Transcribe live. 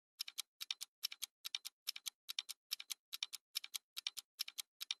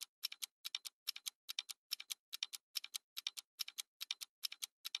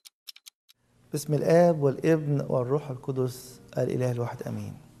باسم الآب والابن والروح القدس الإله الواحد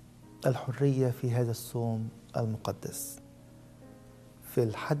أمين. الحرية في هذا الصوم المقدس. في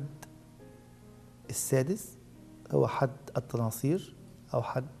الحد السادس هو حد التناصير أو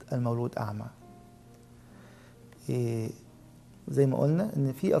حد المولود أعمى. زي ما قلنا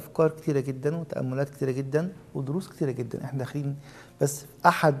إن في أفكار كتيرة جدا وتأملات كتيرة جدا ودروس كتيرة جدا. إحنا داخلين بس في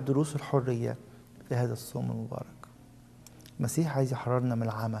أحد دروس الحرية في هذا الصوم المبارك. المسيح عايز يحررنا من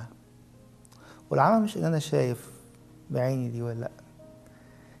العمى، والعمى مش إن أنا شايف بعيني دي ولا لأ.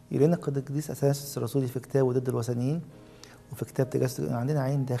 يقول لنا القديس أثناسيوس الرسولي في كتابه ضد الوثنيين وفي كتاب تجسد إن عندنا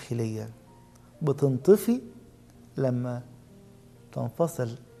عين داخلية بتنطفي لما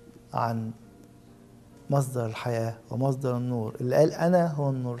تنفصل عن مصدر الحياة ومصدر النور اللي قال أنا هو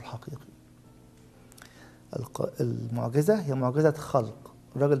النور الحقيقي. المعجزة هي معجزة خلق.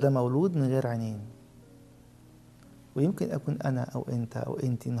 الراجل ده مولود من غير عينين، ويمكن أكون أنا أو أنت أو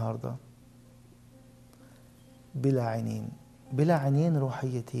أنتي النهاردة بلا عينين، بلا عينين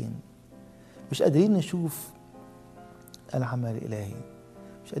روحيتين، مش قادرين نشوف العمل الإلهي،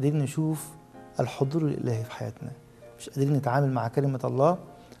 مش قادرين نشوف الحضور الإلهي في حياتنا، مش قادرين نتعامل مع كلمة الله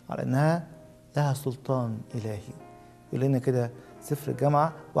على أنها لها سلطان إلهي. يقول لنا كده سفر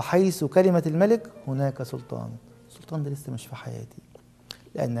الجامعة: وحيث كلمة الملك هناك سلطان. السلطان ده لسه مش في حياتي،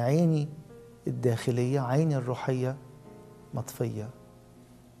 لأن عيني الداخلية، عيني الروحية مطفية.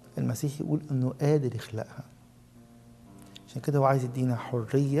 المسيح يقول أنه قادر يخلقها، عشان كده هو عايز يدينا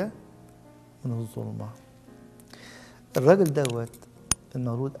حرية من الظلمة. الراجل دوت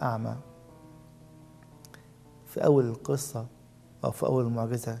المولود أعمى في أول القصة أو في أول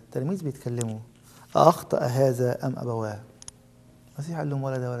المعجزة التلاميذ بيتكلموا: أخطأ هذا أم أبواه؟ المسيح قال لهم: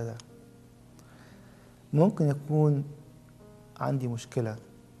 ولا ده ولا ده. ممكن يكون عندي مشكلة،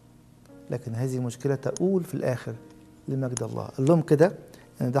 لكن هذه المشكلة تؤول في الآخر لمجد الله. قال لهم كده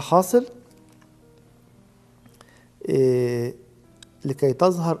إن ده حاصل لكي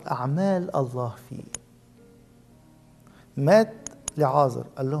تظهر أعمال الله فيه. مات لعازر،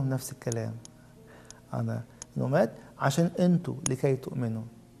 قال لهم نفس الكلام، أنا إنه مات عشان أنتوا لكي تؤمنوا.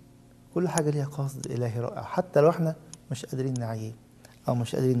 كل حاجة ليها قصد إلهي رائع، حتى لو إحنا مش قادرين نعيه أو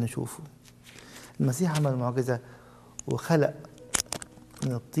مش قادرين نشوفه. المسيح عمل معجزة وخلق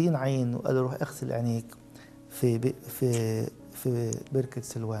من الطين عين وقال له: روح اغسل عينيك في بركة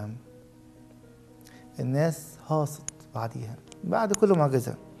سلوام. الناس هاصت بعديها بعد كل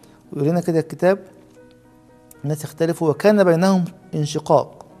معجزة. ويقول لنا كده الكتاب: الناس اختلفوا وكان بينهم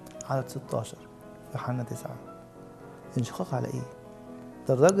انشقاق. عدد 16 في يوحنا 9. انشقاق على ايه؟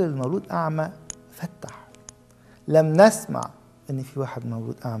 ده الراجل المولود أعمى فتح. لم نسمع ان في واحد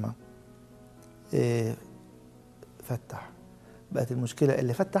مولود أعمى فتح. بقت المشكلة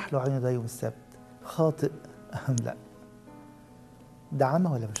اللي فتح له عينه ده يوم السبت خاطئ أم لا؟ ده عمى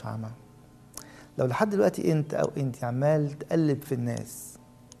ولا مش عمى؟ لو لحد دلوقتي انت او انت عمال تقلب في الناس،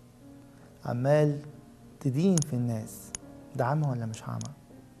 عمال تدين في الناس، ده عمى ولا مش عمى؟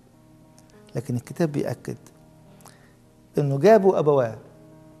 لكن الكتاب بيأكد انه جابوا ابواه،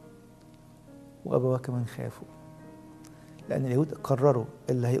 وابواه كمان خافوا، لان اليهود قرروا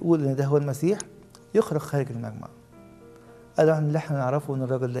اللي هيقول ان ده هو المسيح يخرج خارج المجمع. قالوا اللي احنا نعرفه ان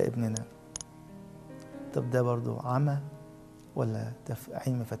الراجل ده ابننا. طب ده برضو عمى ولا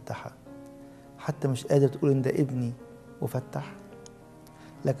عين مفتحة؟ حتى مش قادر تقول ان ده ابني وفتح.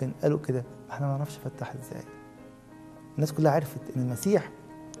 لكن قالوا كده احنا ما نعرفش فتح ازاي. الناس كلها عرفت ان المسيح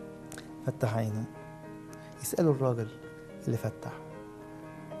فتح عينه. يسألوا الراجل اللي فتح: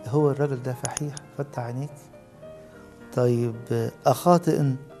 هو الراجل ده فحيح فتح عينيك؟ طيب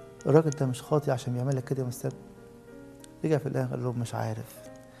أخاطئ؟ الراجل ده مش خاطئ عشان بيعمل لك كده يوم السبت؟ رجع في الآخر قال لهم: مش عارف.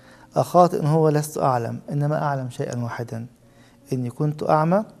 أخاطئ هو لست أعلم، إنما أعلم شيئا واحدا، إني كنت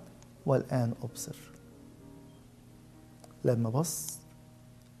أعمى والآن أبصر. لما بص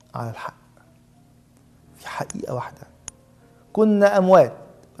على الحق في حقيقة واحدة: كنا أموات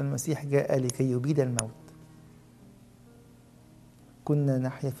والمسيح جاء لكي يبيد الموت. كنا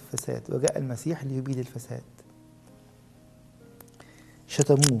نحيا في الفساد وجاء المسيح ليبيد الفساد.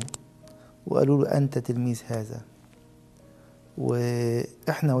 شتموه وقالوا له: أنت تلميذ هذا،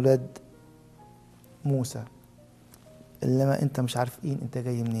 وإحنا أولاد موسى، إنما أنت مش عارفين أنت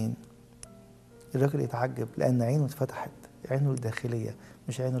جاي منين. الراجل يتعجب لأن عينه اتفتحت، عينه الداخلية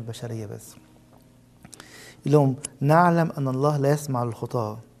مش عينه البشرية بس. يقول لهم: نعلم أن الله لا يسمع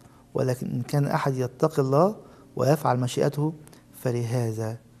للخطاة، ولكن إن كان أحد يتقي الله ويفعل مشيئته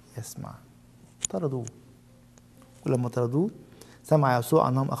فلهذا يسمع. طردوه، ولما طردوه سمع يسوع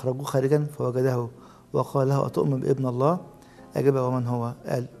أنهم أخرجوه خارجا فوجده وقال له: أتؤمن بابن الله؟ أجاب: ومن هو؟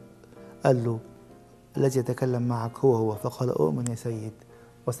 قال له: الذي يتكلم معك هو. فقال: أؤمن يا سيد،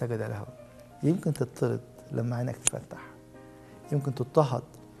 وسجد له. يمكن تطرد لما عينك تفتح، يمكن تضطهد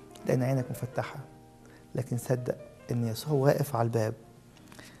لأن عينك مفتحة، لكن صدق إن يسوع واقف على الباب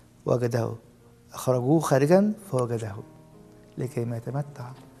وجده، أخرجوه خارجا فوجده، لكي ما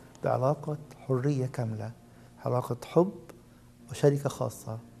يتمتع بعلاقة حرية كاملة، علاقة حب وشركة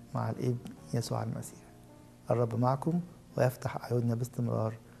خاصة مع الابن يسوع المسيح. الرب معكم ويفتح أعيننا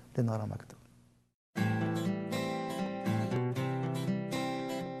باستمرار لنرى مجده.